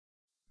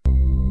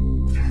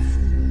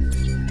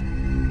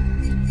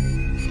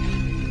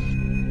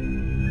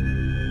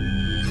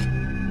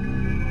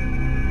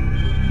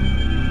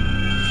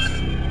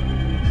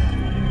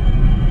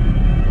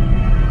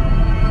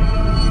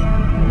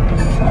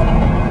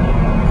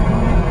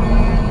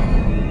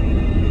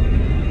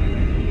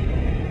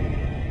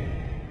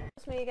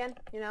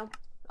know,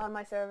 on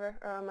my server,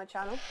 or on my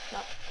channel. No,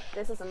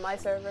 this isn't my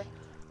server.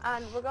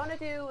 And we're going to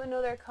do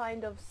another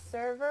kind of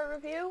server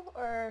review,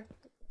 or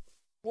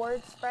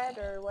word spread,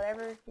 or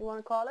whatever you want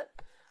to call it.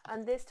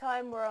 And this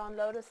time we're on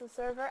Lotus's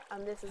server,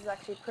 and this is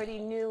actually pretty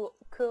new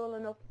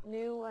and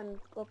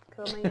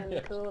upcoming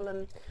and cool.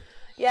 And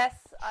yes,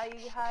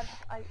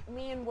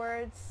 me and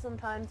words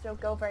sometimes don't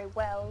go very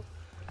well.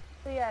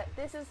 So yeah,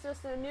 this is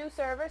just a new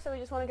server, so we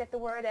just want to get the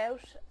word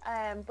out.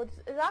 But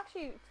it's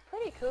actually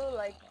pretty cool.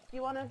 Like, do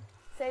you want to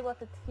say what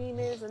the theme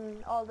is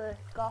and all the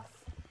goss,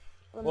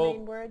 the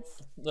main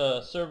words?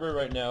 The server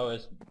right now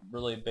is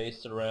really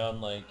based around,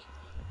 like,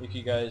 if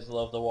you guys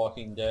love The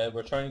Walking Dead,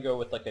 we're trying to go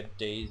with like a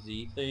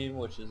DayZ theme,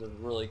 which is a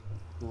really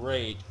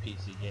great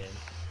PC game.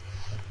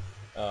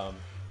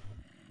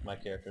 My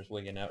character's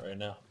wigging out right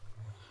now.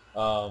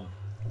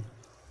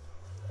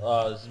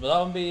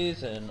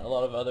 Zombies and a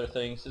lot of other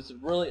things. It's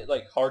really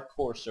like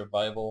hardcore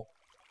survival.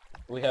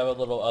 We have a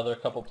little other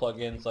couple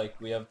plugins, like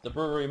we have the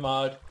brewery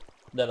mod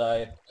that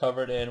I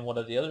covered in one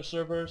of the other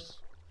servers,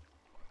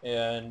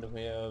 and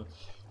we have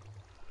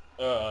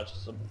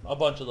just a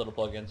bunch of little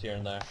plugins here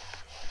and there.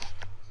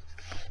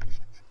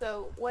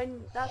 So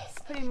that's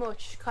pretty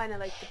much kind of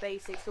like the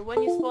basics. So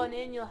when you spawn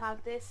in, you'll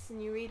have this,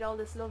 and you read all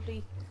this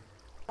lovely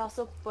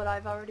gossip, but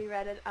I've already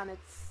read it, and it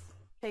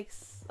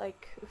takes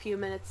like a few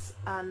minutes,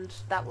 and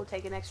that will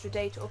take an extra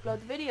day to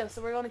upload the video,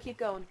 so we're going to keep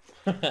going.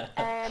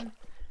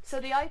 So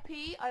the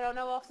IP, I don't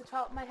know off the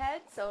top of my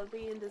head, so it'll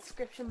be in the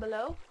description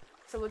below.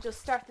 So we'll just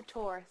start the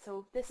tour.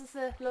 So this is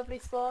a lovely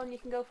spawn. You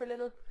can go for a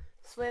little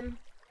swim.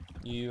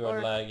 You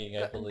are lagging,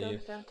 I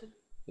believe.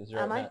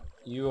 Am I?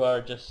 You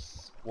are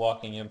just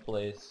walking in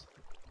place.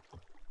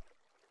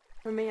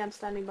 For me, I'm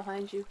standing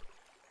behind you.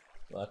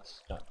 Well,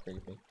 that's not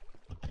creepy.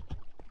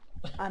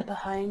 I'm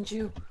behind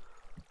you.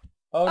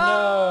 Oh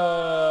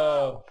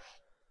no!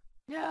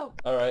 No!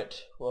 Alright,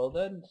 well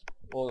then,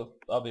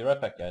 I'll be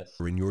right back, guys.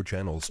 Your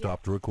channel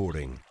stopped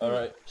recording.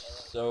 Alright,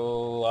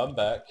 so I'm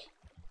back.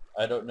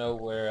 I don't know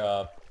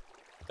where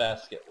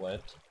Basket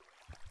went.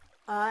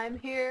 I'm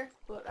here,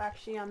 but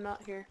actually I'm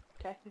not here,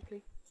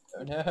 technically.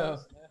 Oh no!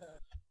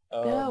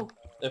 No!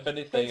 If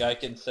anything, I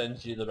can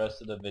send you the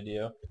rest of the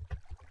video.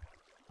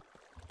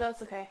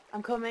 That's okay.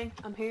 I'm coming.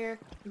 I'm here.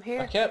 I'm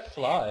here. I can't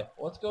fly.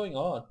 What's going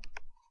on?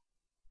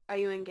 Are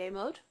you in game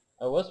mode?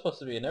 I was supposed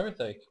to be in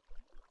everything.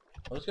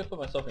 I'm just gonna put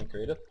myself in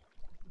creative.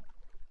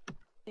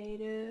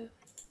 Creative.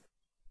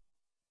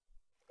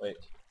 Wait.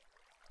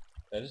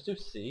 Can I just do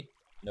C?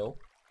 No.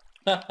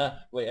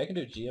 Wait, I can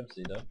do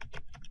GMC though.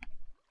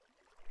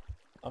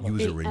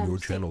 User in your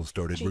channel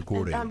started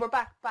recording. And we're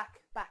back.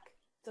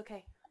 It's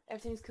okay.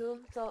 Everything's cool.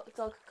 It's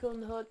all cool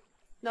in the hood.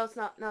 No, it's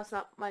not. No, it's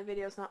not. My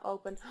video's not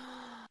open.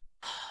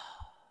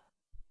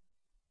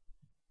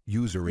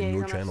 User in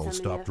your channel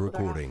stopped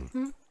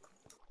recording.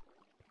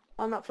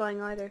 I'm not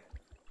flying either.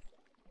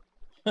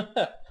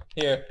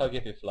 Here, I'll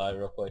give you fly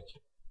real quick.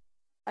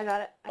 I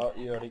got it.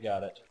 You already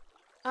got it.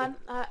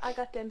 I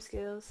got them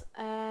skills.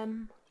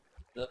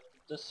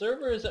 The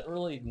server isn't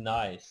really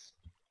nice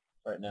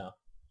right now.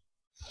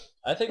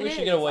 I think we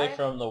should get away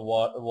from the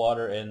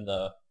water in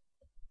the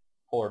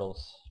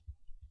portals.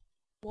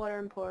 Water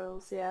and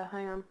portals, yeah.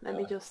 Hang on, let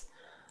me just...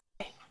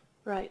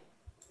 Right.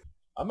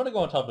 I'm gonna go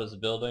on top of this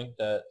building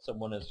that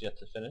someone has yet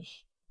to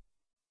finish.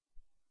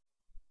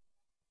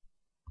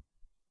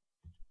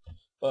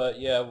 But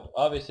yeah,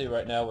 obviously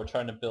right now we're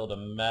trying to build a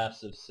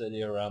massive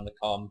city around the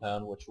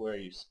compound, where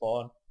you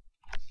spawn.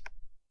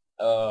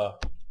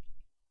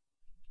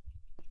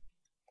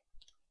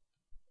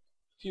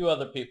 Few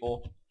other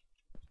people.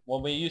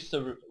 When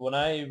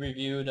I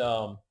reviewed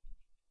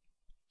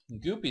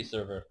Goopy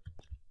server,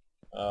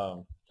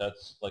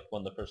 that's like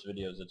one of the first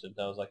videos I did.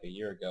 That was like a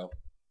year ago.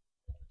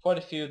 Quite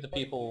a few of the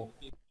people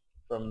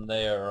from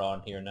there are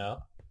on here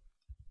now,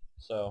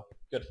 so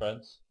good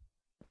friends.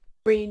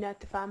 Bringing out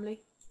the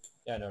family.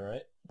 Yeah, I know,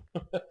 right?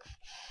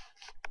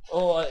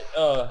 Oh,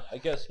 I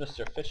guess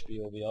Mr. Fishby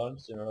will be on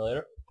sooner or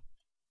later.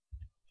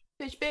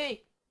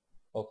 Fishby.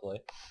 Hopefully.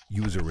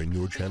 User in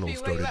your channel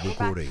started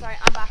recording. Sorry,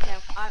 I'm back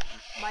now.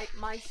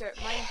 My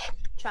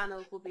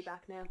channel will be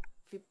back now.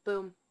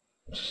 Boom.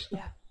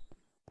 Yeah.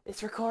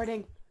 It's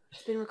recording.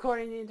 It's been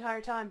recording the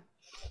entire time.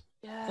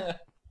 Yeah.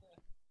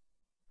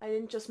 I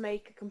didn't just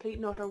make a complete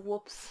and utter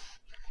whoops.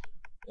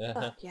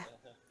 Oh, yeah.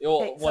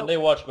 Well, okay, when they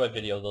watch my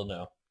video, they'll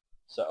know.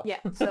 So. Yeah,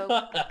 so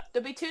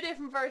there'll be 2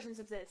 different versions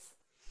of this.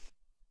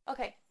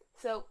 Okay,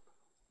 so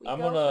we go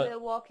for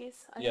little walkies.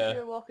 I think we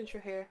were walking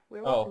through here. We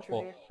were walking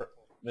through here.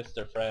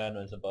 Mr. Fran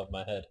was above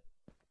my head.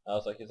 I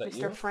was like, is that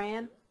you? Mr.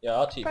 Fran? Yeah,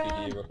 I'll TP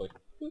to you real quick.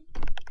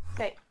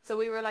 Okay, so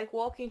we were like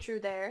walking through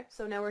there,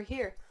 so now we're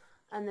here.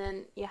 And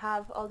then you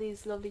have all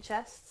these lovely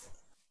chests.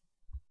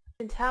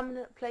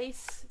 Contaminant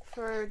place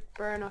for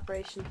burn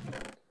operation.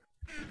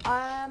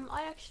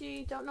 I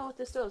actually don't know what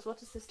this does. What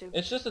does this do?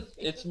 It's just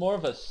it's more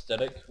of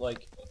aesthetic.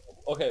 Like,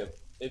 okay,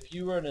 if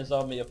you were in a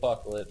zombie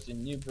apocalypse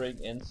and you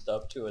bring in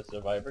stuff to a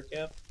survivor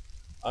camp,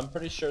 I'm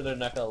pretty sure they're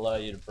not gonna allow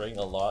you to bring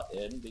a lot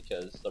in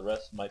because the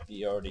rest might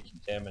be already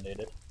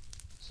contaminated.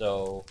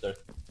 So they're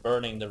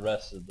burning the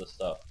rest of the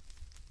stuff.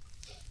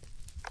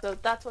 So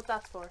that's what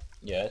that's for.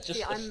 Yeah, it's just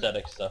See,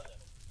 aesthetic stuff.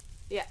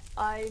 Yeah,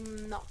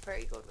 I'm not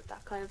very good with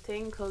that kind of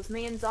thing because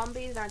me and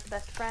zombies aren't the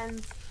best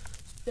friends.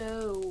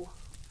 So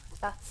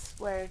that's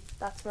where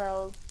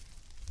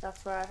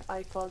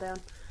I fall down.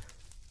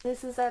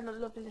 This is our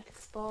lovely little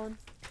spawn.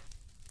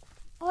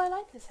 Oh, I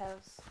like this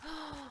house.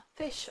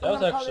 Fish. That I'm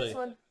was gonna call this actually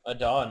one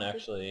Adon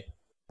actually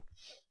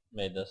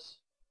made this.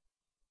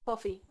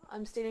 Puffy.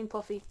 I'm stealing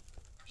Puffy.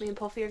 Me and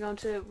Puffy are going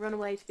to run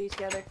away to be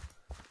together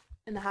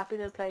in a happy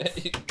little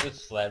place. You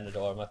just slammed the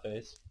door in my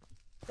face.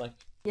 Like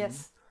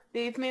Yes.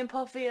 Leave me and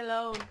Puffy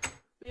alone.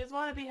 We just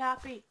want to be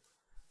happy.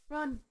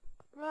 Run.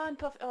 Run,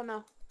 Puffy. Oh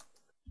no.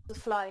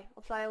 Just fly.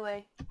 I'll fly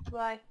away.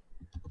 Bye.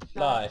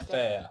 fly No,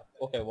 fair.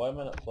 Okay, why am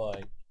I not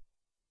flying?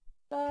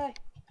 Bye.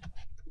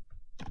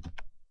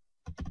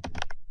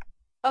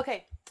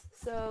 Okay.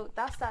 So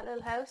that's that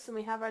little house and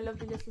we have our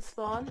lovely little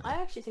spawn. I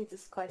actually think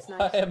this is quite Why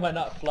nice. am I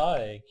not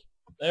flying?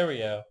 There we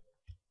go.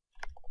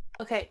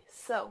 Okay,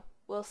 so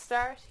we'll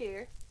start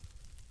here.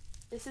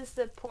 This is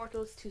the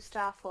portals to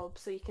staff hub,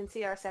 so you can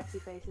see our sexy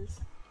faces.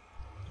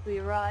 We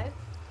arrive.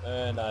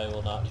 And I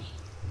will not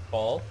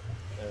fall.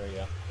 There we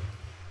go.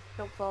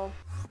 Don't fall.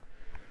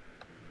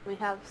 We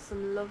have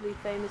some lovely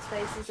famous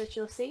faces that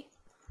you'll see.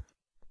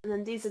 And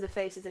then these are the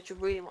faces that you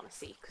really want to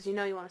see, because you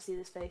know you want to see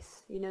this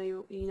face. You know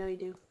you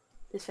do.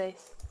 This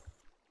face.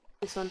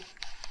 This one.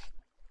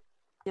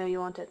 You know you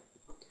want it.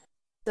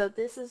 So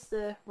this is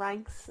the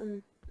ranks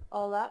and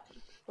all that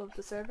of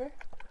the server.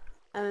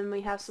 And then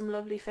we have some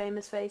lovely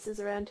famous faces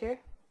around here.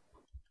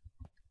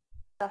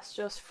 That's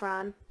just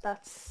Fran.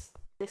 That's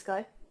this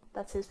guy.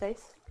 That's his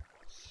face.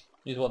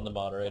 He's one of the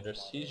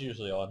moderators. He's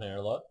usually on here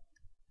a lot.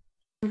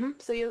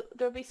 So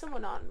there'll be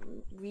someone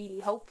on,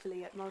 really,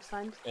 hopefully, at most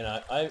times. And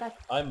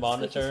I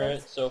monitor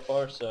it so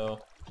far, so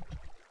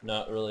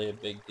not really a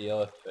big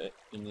deal. If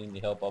you need any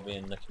help, I'll be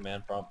in the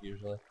command prompt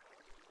usually.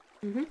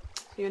 So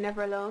you're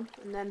never alone.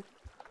 And then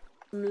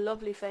some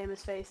lovely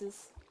famous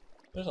faces.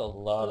 There's a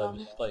lot of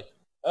Along. like,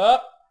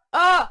 ah!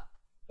 Ah!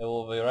 And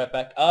we'll be right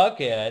back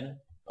again.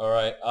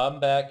 Alright,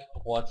 I'm back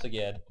once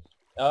again.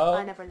 Oh,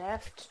 I never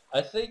left.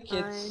 I think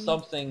it's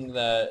something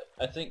that,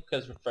 I think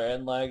because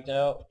Fran lagged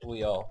out,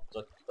 we all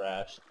just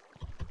crashed.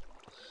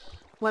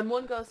 When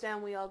one goes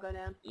down, we all go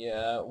down.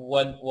 Yeah,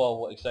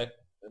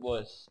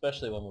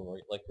 especially when we were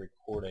like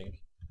recording.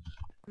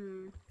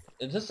 And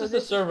this So is the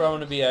this is server the- I'm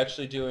going to be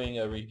actually doing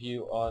a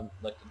review on,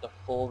 like the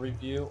full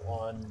review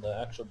on the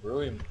actual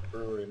brewery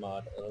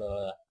mod.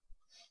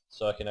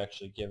 So I can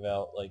actually give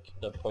out like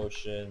the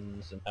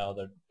potions and how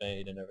they're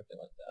made and everything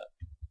like that.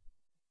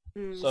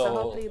 So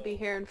hopefully you'll be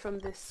hearing from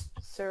this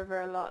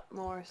server a lot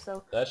more.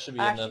 So that should be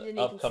I in actually didn't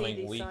the even see upcoming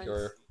these week signs.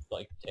 or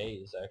like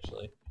days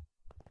actually.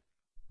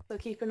 So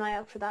keep an eye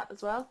out for that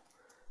as well.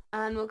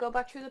 And we'll go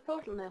back through the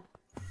portal now.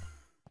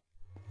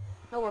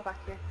 Oh, we're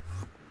back here.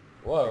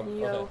 Whoa, And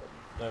you okay. go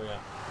There we go.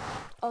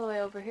 all the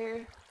way over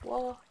here.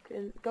 Walk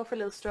and go for a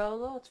little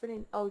stroll. Oh, it's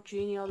really... Oh,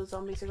 Genie, all the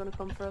zombies are going to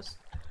come for us.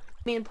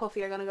 Me and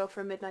Puffy are going to go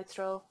for a midnight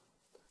stroll.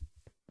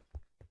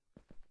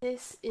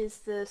 This is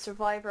the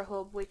Survivor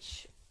Hub,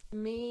 which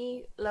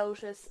me,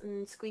 Lotus,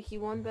 and Squeaky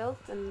One built.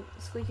 And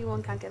Squeaky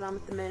One can't get on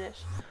at the minute,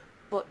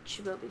 but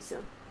she will be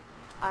soon.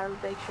 I'll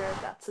make sure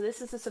of that. So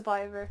this is the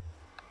Survivor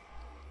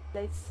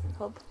place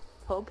hub.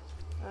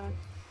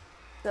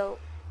 So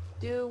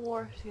do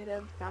war to get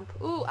out of camp.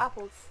 Ooh,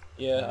 apples.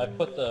 Yeah, I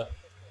put the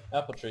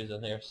apple trees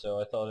in here, so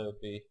I thought it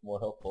would be more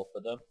helpful for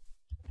them.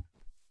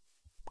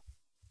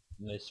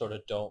 And they sort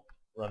of don't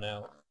run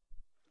out.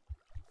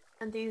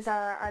 And these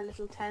are our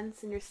little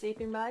tents in your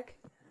sleeping bag.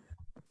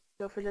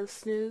 Go for a little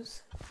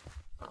snooze.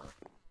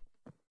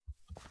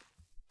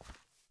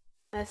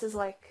 And this is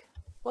like,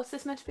 what's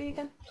this meant to be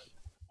again?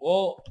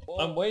 Well,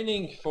 I'm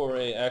waiting for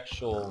a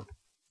actual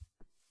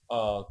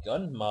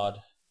gun mod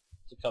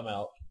to come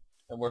out,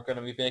 and we're going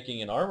to be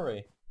making an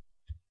armory.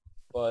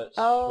 But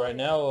right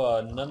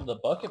now, none of the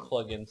bucket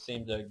plugins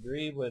seem to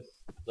agree with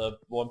the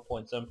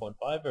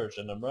 1.7.5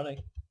 version I'm running.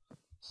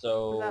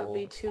 So That would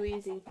be too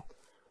easy.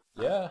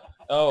 yeah. And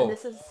Oh,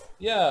 this is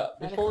yeah.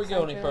 Before we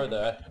go any medical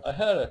center. further, I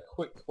had a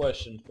quick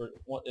question for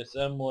is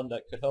M1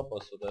 that could help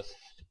us with this.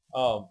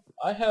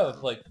 I have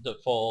like the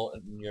default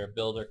and your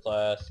builder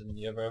class, and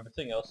you have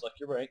everything else like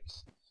your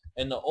ranks.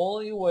 And the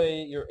only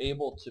way you're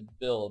able to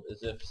build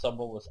is if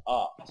someone was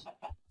opt.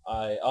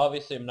 I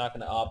obviously am not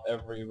going to opt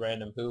every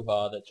random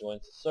hoo-ha that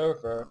joins the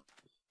server,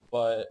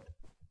 but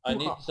I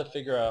need to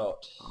figure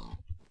out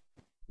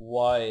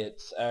why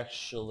it's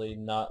actually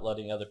not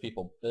letting other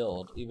people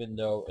build, even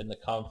though in the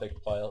config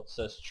file it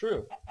says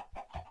true.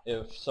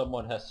 If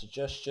someone has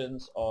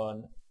suggestions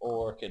on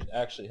or can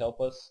actually help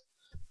us,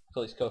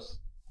 please post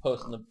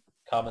in the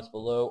comments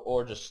below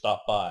or just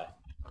stop by.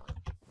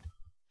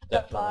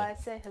 Stop by,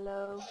 say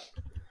hello.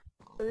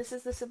 So this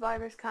is the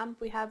survivors camp.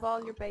 We have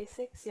all your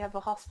basics. You have a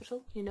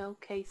hospital, you know, in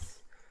case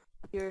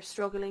you're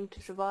struggling to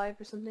survive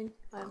or something.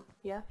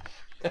 Yeah.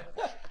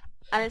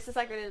 And this is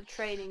like a little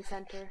training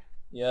center.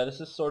 Yeah, this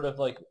is sort of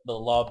like the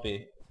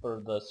lobby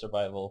for the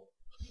survival,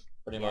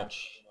 pretty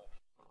much.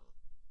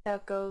 How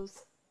it goes.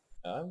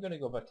 I'm gonna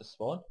go back to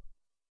spawn.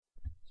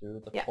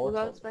 through the Yeah,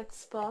 portal. we're about to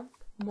spawn.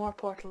 More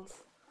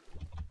portals.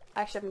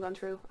 I actually haven't gone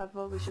through. I've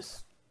always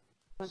just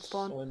went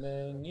spawn.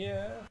 Swimming,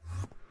 yeah.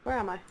 Where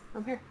am I?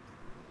 I'm here.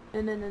 No.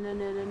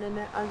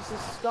 I'm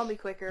just gonna be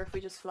quicker if we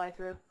just fly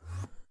through.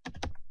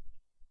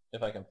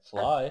 If I can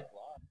fly.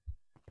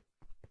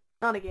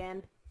 Not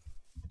again.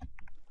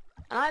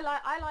 And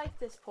I like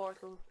this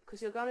portal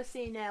because you're gonna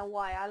see now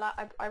why.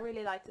 I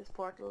really like this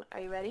portal. Are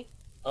you ready?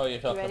 Oh,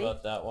 you're talking ready?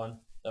 about that one.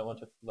 That one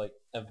took like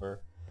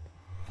ever.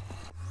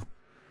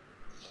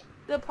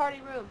 The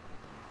party room.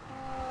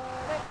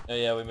 Oh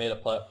yeah, we made a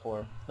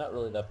platform. Not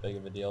really that big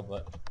of a deal,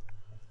 but.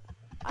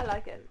 I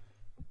like it.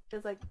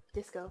 It's like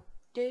disco.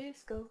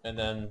 Disco. And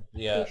then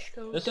yeah,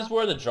 Disco this is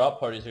where the drop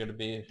parties are gonna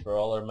be for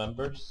all our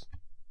members.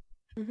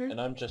 Mhm.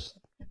 And I'm just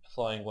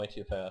flying way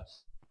too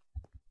fast.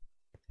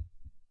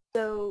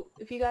 So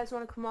if you guys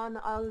want to come on,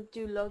 I'll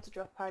do loads of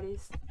drop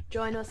parties.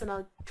 Join us and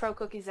I'll throw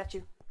cookies at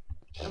you.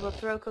 I will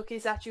throw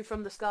cookies at you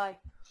from the sky.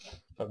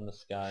 From the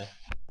sky.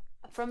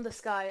 From the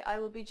sky. I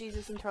will be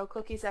Jesus and throw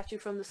cookies at you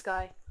from the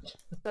sky.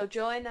 So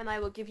join and I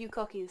will give you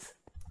cookies.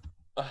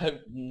 I'm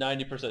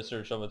 90%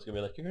 sure someone's gonna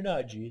be like, "You're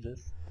not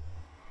Jesus."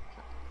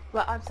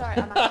 Well, I'm sorry,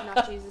 I'm actually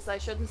not Jesus. I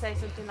shouldn't say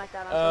something like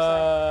that. I'm so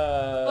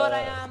sorry. But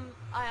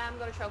I am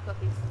gonna throw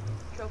cookies.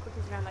 Throw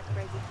cookies around like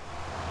crazy.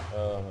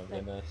 Oh my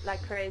goodness.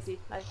 Like crazy.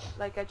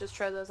 Like I just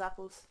throw those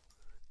apples.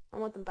 I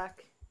want them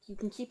back. You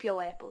can keep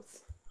your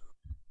apples.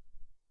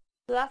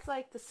 So that's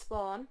like the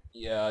spawn.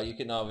 Yeah, you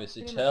can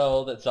obviously Pretty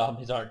tell that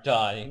zombies aren't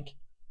dying.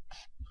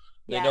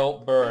 They Yeah.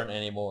 don't burn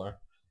anymore.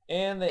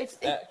 And they It's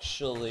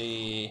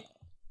actually...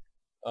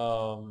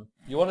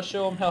 you want to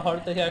show them how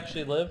hard they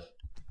actually live?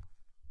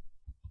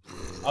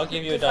 I'll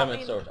give you a Does that diamond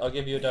mean- sword. I'll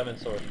give you a diamond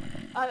sword.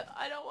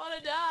 I don't want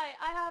to die.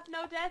 I have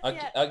no death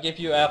yet. I'll give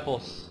you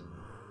apples.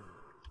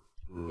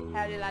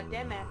 How do you like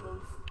them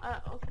apples?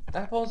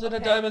 Apples and a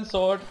Okay. diamond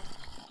sword.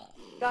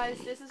 Guys,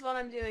 this is what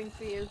I'm doing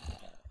for you.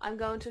 I'm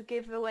going to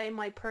give away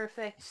my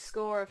perfect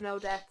score of no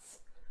deaths.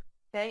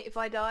 Okay, if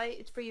I die,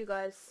 it's for you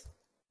guys.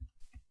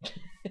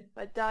 If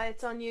I die,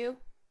 it's on you.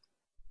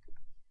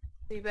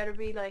 So you better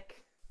be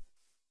like...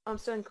 I'm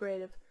still in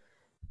creative.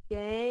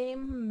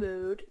 Game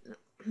mode.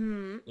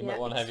 You Yeah, might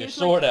want to have your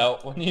excuse my- sword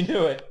out when you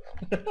do it.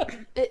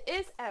 It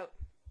is out.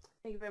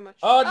 Thank you very much.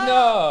 Oh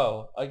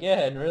no!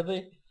 Again,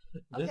 really?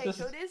 Okay,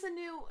 so it is a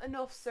new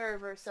enough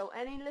server, so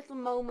any little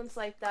moments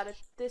like that,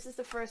 this is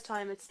the first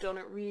time it's done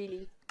it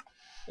really.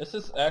 This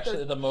is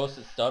actually the most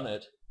it's done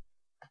it.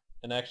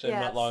 And actually I'm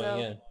Yeah, not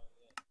logging so- in.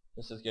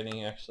 This is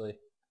getting actually...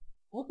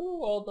 Woohoo,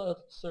 all the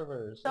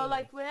servers. So yeah.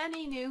 like with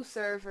any new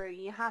server,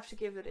 you have to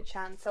give it a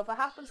chance. So if it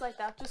happens like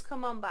that, just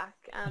come on back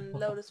and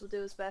Lotus will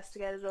do his best to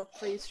get it up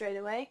for you straight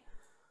away.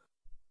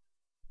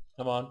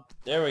 Come on.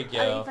 There we And it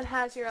go. even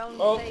has your own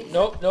Oh, place.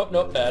 nope,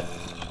 bad.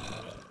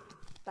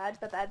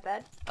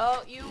 Bad.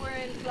 Oh, you were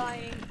in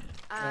flying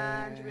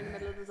and you're in the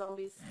middle of the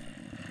zombies.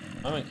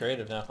 I'm in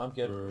creative now, I'm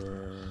good.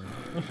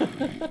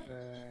 I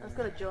was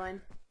gonna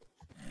join.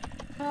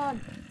 Come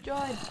on,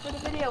 join for the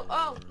video.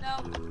 Oh, no.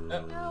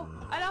 No,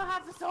 I don't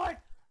have the sword.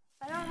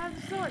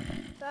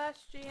 Dash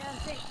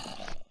GMT.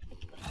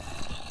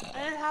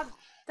 I didn't have...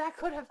 That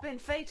could have been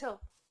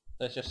fatal.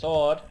 That's your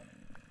sword.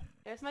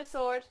 There's my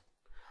sword.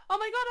 Oh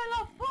my god, I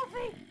lost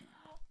Buffy!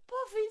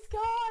 Buffy's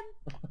gone!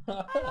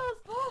 I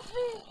lost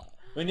Buffy!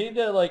 We need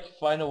to like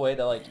find a way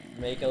to like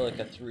make a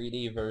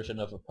 3D version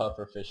of a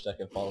pufferfish that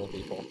can follow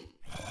people.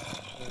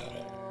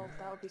 Oh,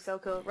 that would be so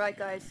cool. Right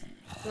guys,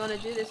 I'm gonna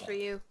do this for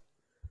you.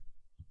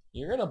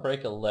 You're gonna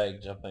break a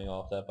leg jumping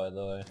off that, by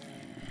the way.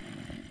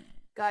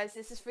 Guys,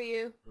 this is for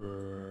you.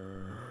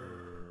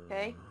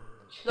 Okay?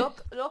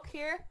 Look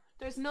here.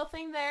 There's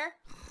nothing there.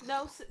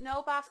 No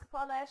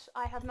basketball net.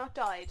 I have not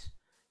died.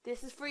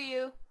 This is for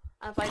you.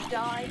 And if I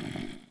die...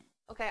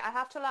 Okay, I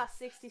have to last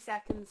 60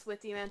 seconds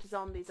with the amount of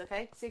zombies,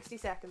 okay? 60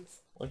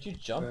 seconds. What'd you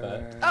jump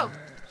at? Oh!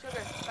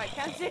 Sugar. Right,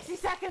 count 60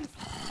 seconds!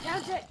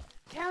 Count it!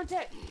 Count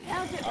it!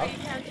 Are you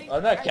counting?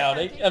 I'm not Are you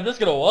counting. I'm just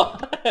gonna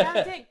walk.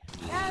 Counting!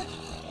 Count!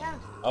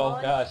 Oh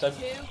One, gosh, I'm... 2,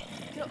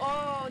 2.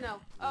 Oh no.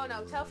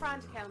 Tell Fran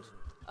to count.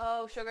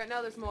 Oh, sugar.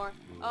 No, there's more.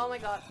 Oh my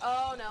god.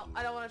 Oh no.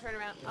 I don't want to turn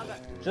around. Oh god.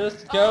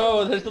 Just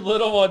go! There's the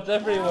little ones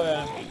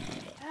everywhere!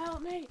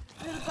 Help me!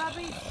 Little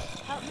puppies!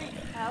 Help me!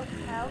 Help!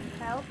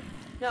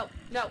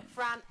 No,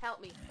 Fran, help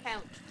me.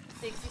 Count.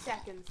 60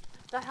 seconds.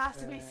 That has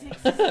to be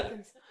 60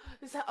 seconds.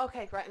 Is that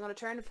okay? Right, I'm gonna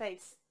turn the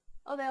face.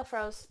 Oh, they all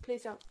froze.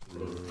 Please don't.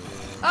 Please.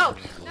 Oh!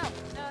 No!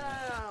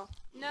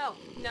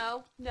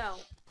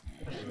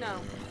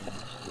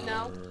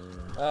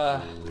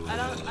 I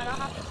don't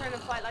have to turn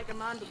and fight like a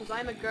man because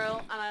I'm a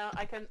girl and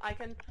I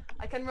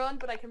can run,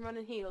 but I can run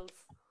in heels.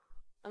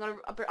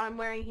 I'm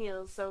wearing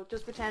heels, so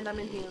just pretend I'm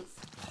in heels.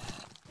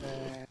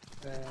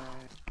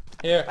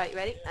 Here. Right, you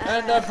ready?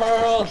 Ender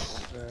pearls!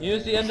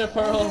 Use the ender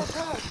pearls!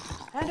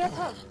 Ender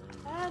pearls!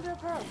 Oh,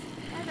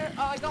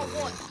 I got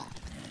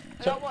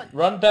one.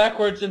 Run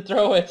backwards and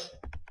throw it!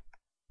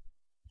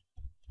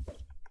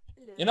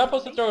 You're not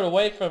supposed to throw it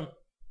away from...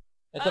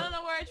 I don't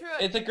know where I threw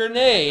it. It's a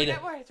grenade! I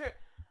forget where I threw it.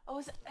 Oh,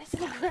 is it a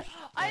grenade?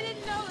 I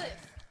didn't know this.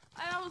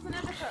 I know it was an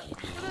ender pearl.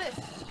 Look at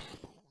this.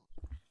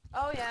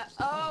 Oh yeah,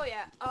 oh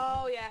yeah,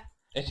 oh yeah.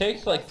 It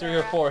takes like 3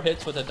 or 4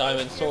 hits with a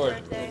diamond It's your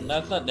sword. birthday. And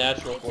that's not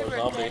natural It's for your a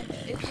zombie.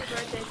 birthday. It's your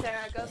birthday,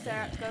 Sarah. Go,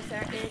 Sarah. Go,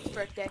 Sarah. It's your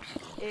birthday.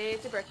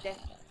 It's your birthday.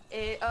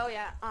 Oh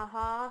yeah.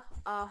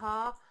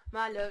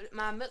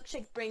 My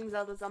milkshake brings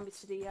all the zombies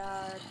to the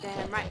yard.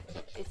 Damn right.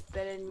 It's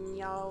better than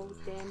y'all.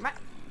 Damn right.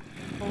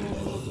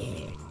 Oh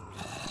yeah.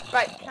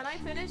 Right. Can I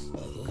finish?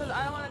 Cause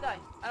I don't want to die.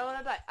 I don't want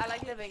to die. I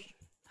like living.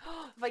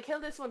 If I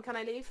kill this one, can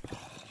I leave?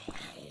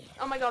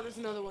 Oh my God, there's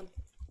another one.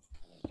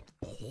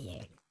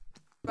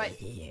 Right.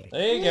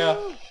 There you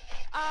go. Woo!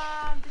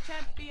 I'm the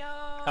champion!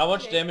 How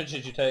much damage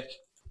did you take?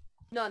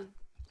 None.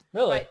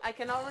 Really? Right, I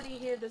can already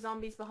hear the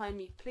zombies behind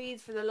me.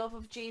 Please, for the love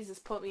of Jesus,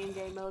 put me in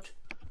game mode.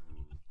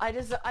 I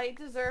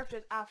deserved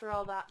it after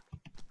all that.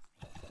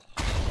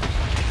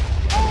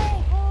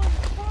 Oh, holy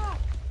crap!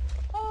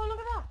 Oh, look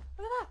at that!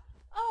 Look at that!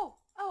 Oh,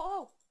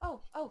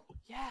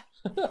 yeah.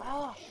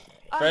 Oh,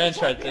 Fran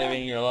tried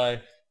saving your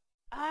life.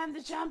 I'm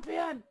the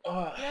champion!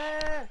 Oh.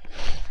 Yeah!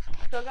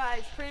 So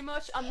guys, pretty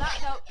much on that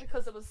note,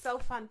 because it was so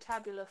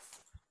fantabulous,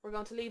 we're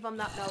going to leave on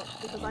that note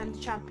because I'm the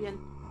champion.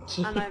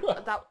 And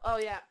oh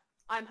yeah,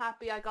 I'm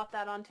happy I got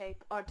that on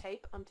tape. On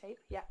tape,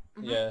 yeah.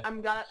 Yeah. I'm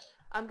glad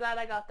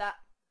I got that.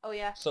 Oh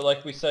yeah. So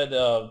like we said,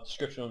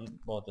 description,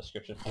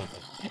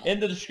 in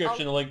the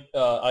description, link,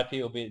 IP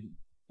will be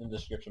in the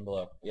description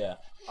below. Yeah.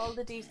 All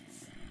the deets.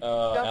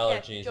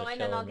 Allergies Join are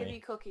and I'll killing give me.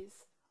 you cookies.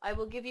 I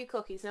will give you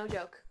cookies, no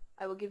joke.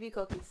 I will give you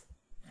cookies.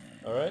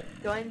 Alright.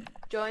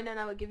 Join and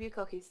I will give you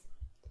cookies.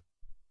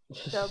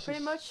 So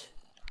pretty much,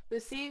 we'll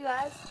see you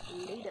guys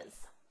later.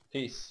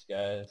 Peace,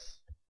 guys.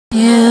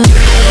 Yeah.